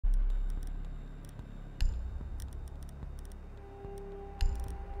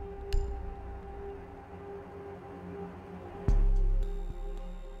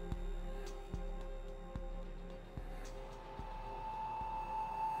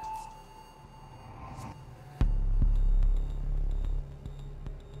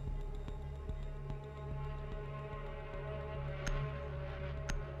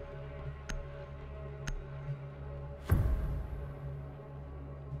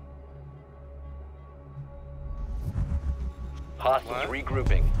Hostiles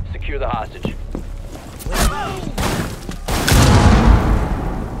regrouping. Secure the hostage.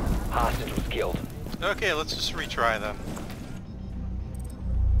 Hostage was killed. Okay, let's just retry them.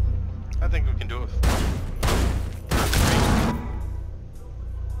 I think we can do it with...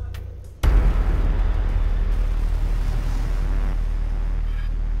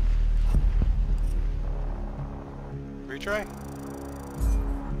 Retry?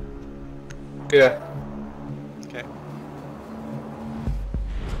 Yeah. Okay.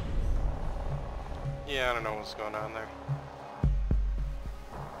 Yeah, I don't know what's going on there.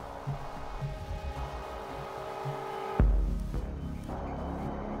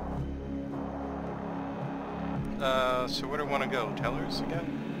 So where do I want to go? Tellers again?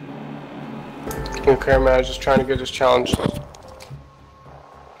 Okay, man, I was just trying to get this challenge.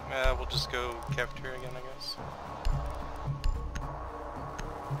 We'll just go cafeteria again, I guess.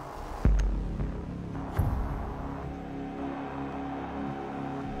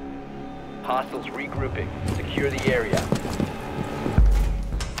 Hostiles regrouping. Secure the area.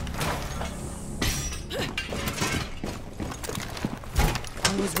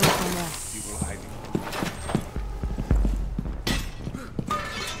 Always work on that. You will hide.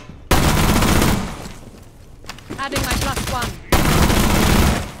 Adding my +1.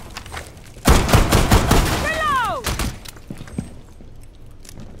 Reload!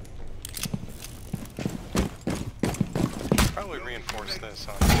 Probably reinforce this,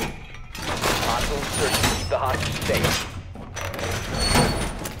 huh? Hostile insertion. Keep the hostage safe.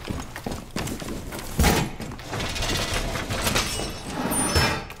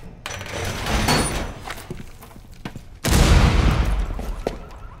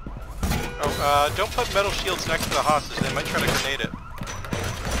 Don't put metal shields next to the hostage. They might try to grenade it.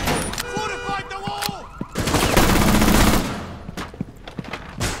 Fortified the wall!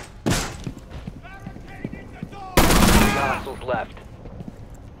 Barricading the door! Hostiles left.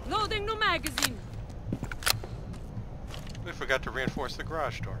 Loading new magazine. We forgot to reinforce the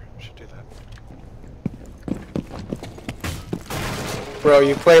garage door. Should do that. Bro,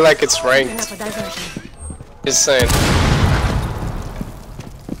 you play like it's Setting ranked. up a diversion. Just saying.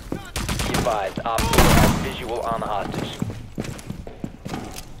 Be advised. Op 4 has visual on the hostage.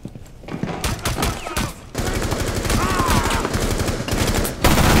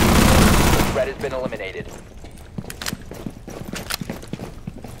 The threat has been eliminated.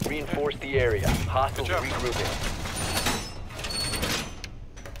 Reinforce the area. Hostiles Good job. regrouping.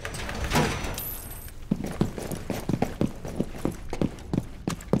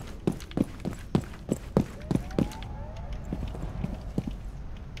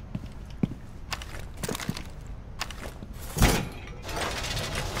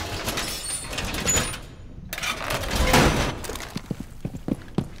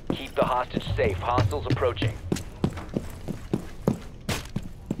 Keep the hostage safe. Hostiles approaching.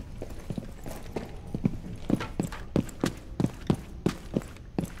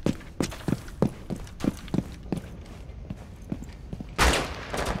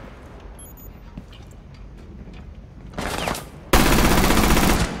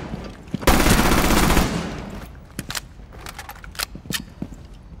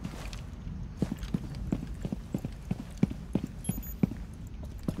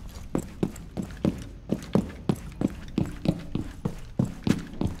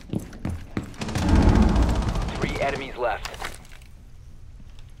 Enemies left.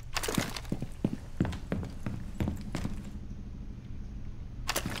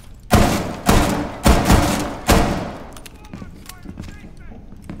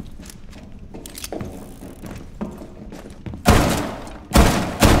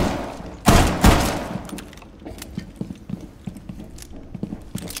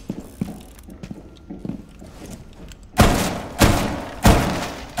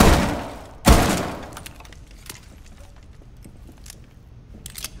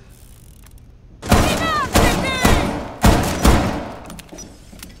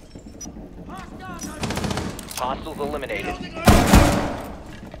 Hostiles eliminated.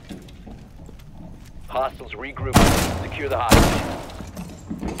 Hostiles regrouping. Secure the hostage.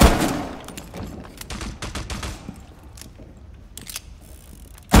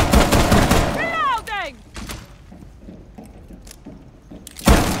 Reloading!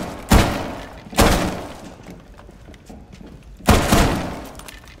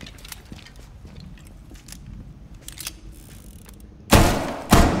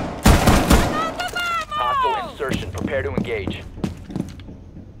 Hostile insertion. Prepare to engage.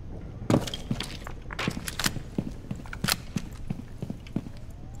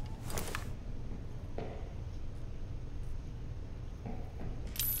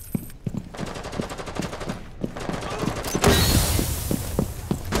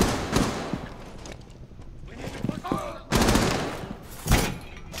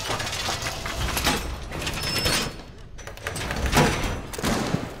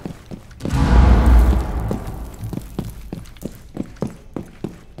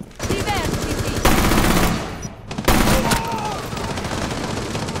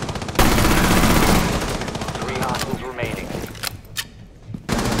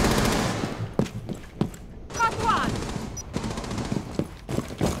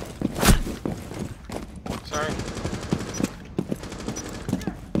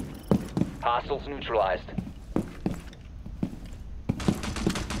 Hostiles neutralized.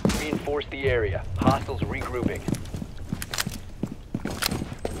 Reinforce the area. Hostiles regrouping.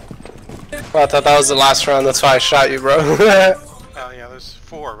 Well, I thought that was the last round, that's why I shot you, bro. Oh yeah, there's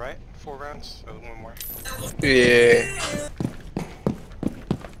 4, right? 4 rounds? So 1 more. Yeah.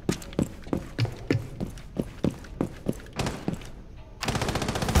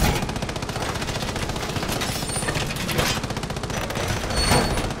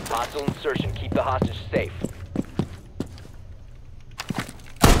 Hostile insertion. Keep the hostage safe.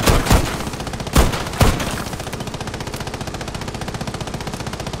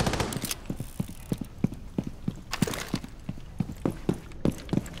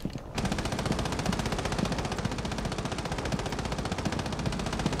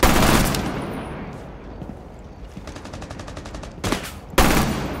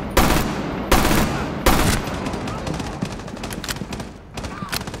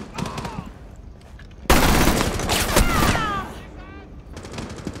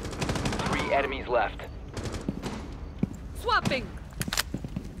 Enemies left. Swapping.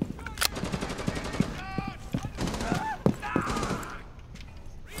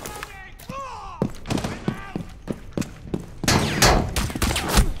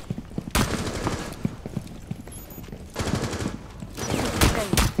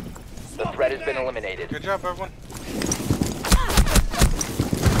 The threat has been eliminated. Good job, everyone.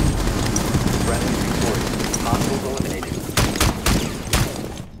 Friendly victorious. Hostiles eliminated.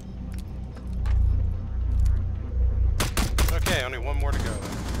 Okay, only 1 more to go then.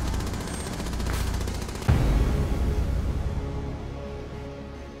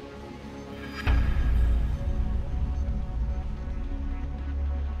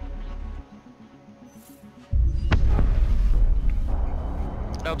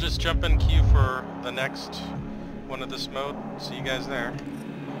 I'll just jump in queue for the next one of this mode. See you guys there.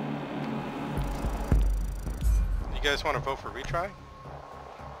 You guys want to vote for retry?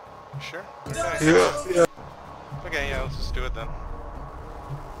 Sure? Okay. Yeah. Okay, yeah, let's just do it then.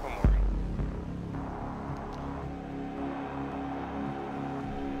 1 more.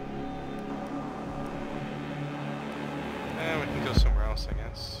 And we can go somewhere else, I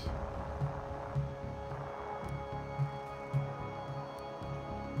guess.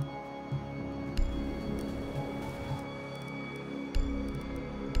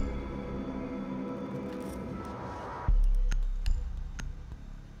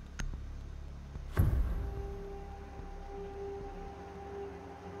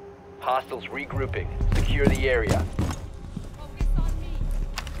 Hostiles regrouping. Secure the area. Focus on me.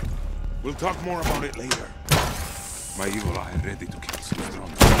 We'll talk more about it later. My evil eye ready to kill some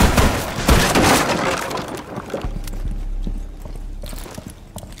strong.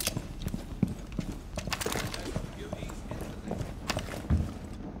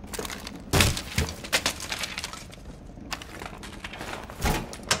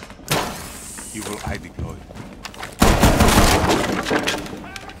 Evil eye deployed.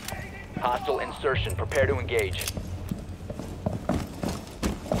 Hostile insertion. Prepare to engage.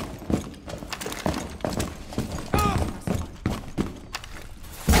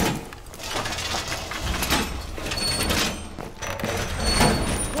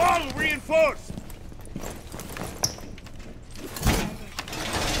 Wall reinforced!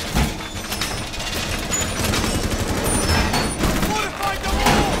 Fortify the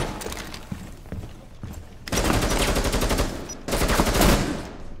wall!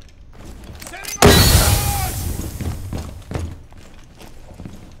 Setting up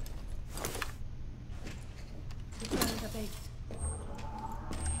Preparing the base.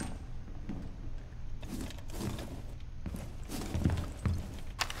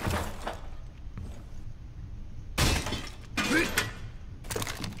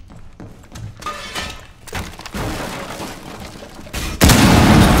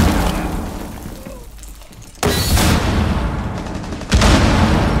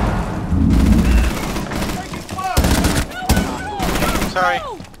 Sorry.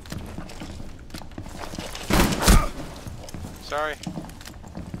 Sorry.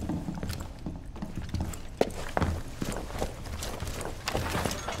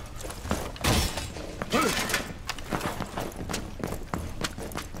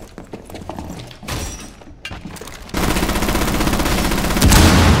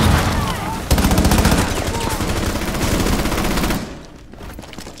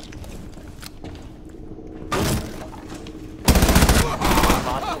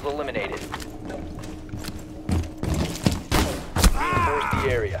 Hostiles eliminated. Reinforce the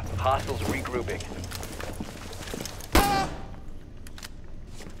area. Hostiles regrouping.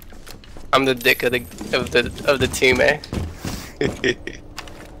 I'm the dick of the team, eh?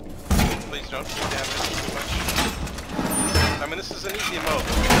 Please don't. easy mode,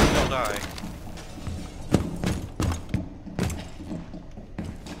 but you still die.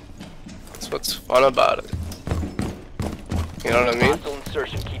 That's what's fun about it. You know what I mean? Hostile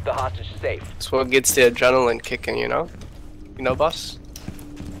insertion. Keep the hostage safe. That's what gets the adrenaline kicking, you know? You know, boss?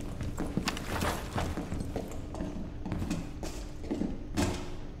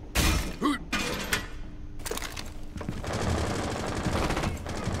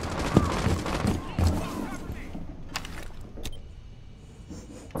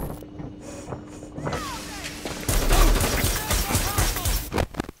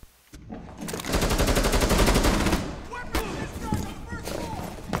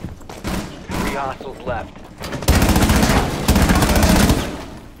 Three hostiles left.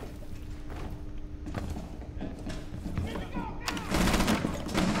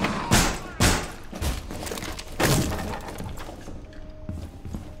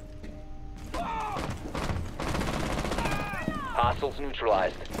 Hostiles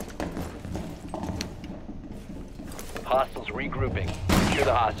neutralized. Hostiles regrouping. Secure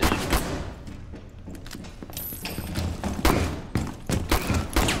the hostage.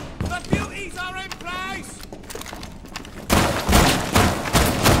 The beauties are in place!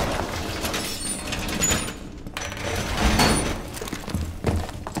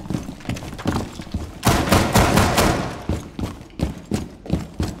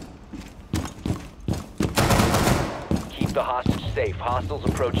 Keep the hostage safe. Hostiles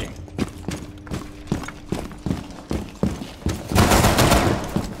approaching.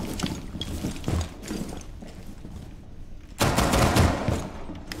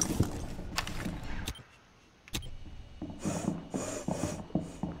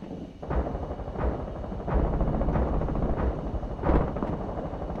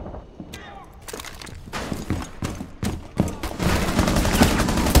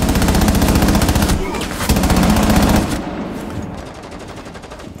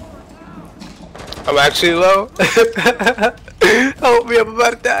 I'm actually low. Help me, I'm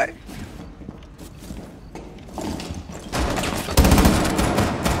about to die.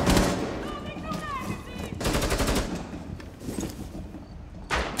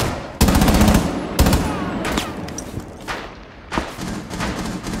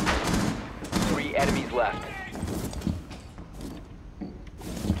 Three enemies left.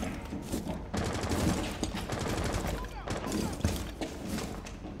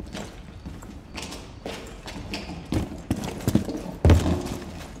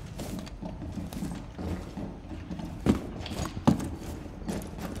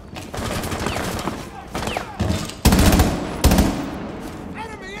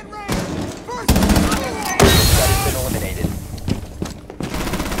 Enemy in range! First! That has been eliminated.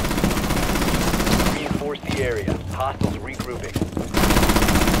 Reinforce the area. Hostiles regrouping.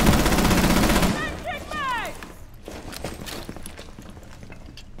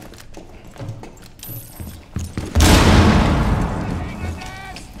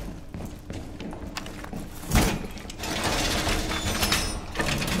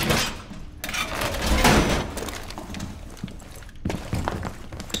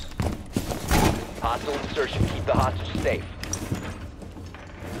 Hostile insertion. Keep the hostage safe.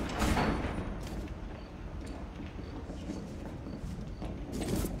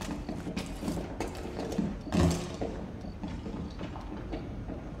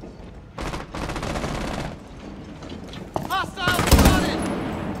 Hostile spotted!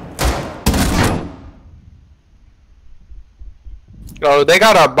 Oh, they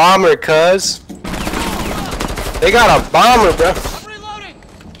got a bomber, cuz. They got a bomber, bro. I'm reloading!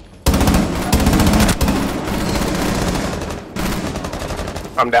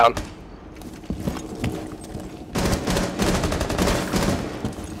 I'm down.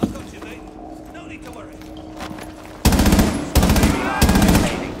 I'll coach you, mate. No need to worry.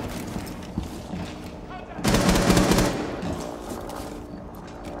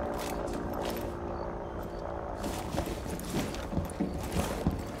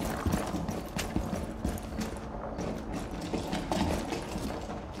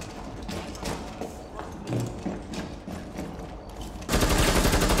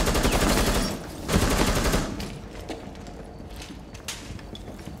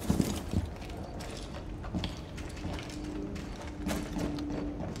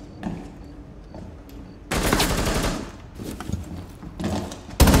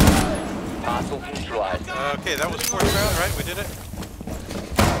 Hostiles neutralized. Okay, that was fourth round, right? We did it?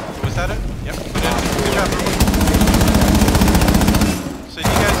 Was that it? Yep, we did it. Good job. So do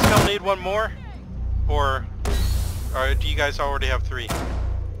you guys still need one more? Or do you guys already have three?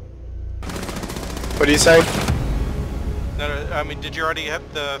 What are you saying? No, I mean, did you already have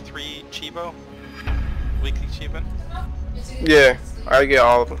the 3 Chibo? Weekly achievement? Yeah, I get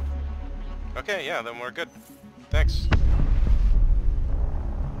all of them. Okay, yeah, then we're good. Thanks.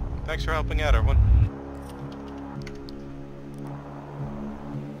 Thanks for helping out, everyone.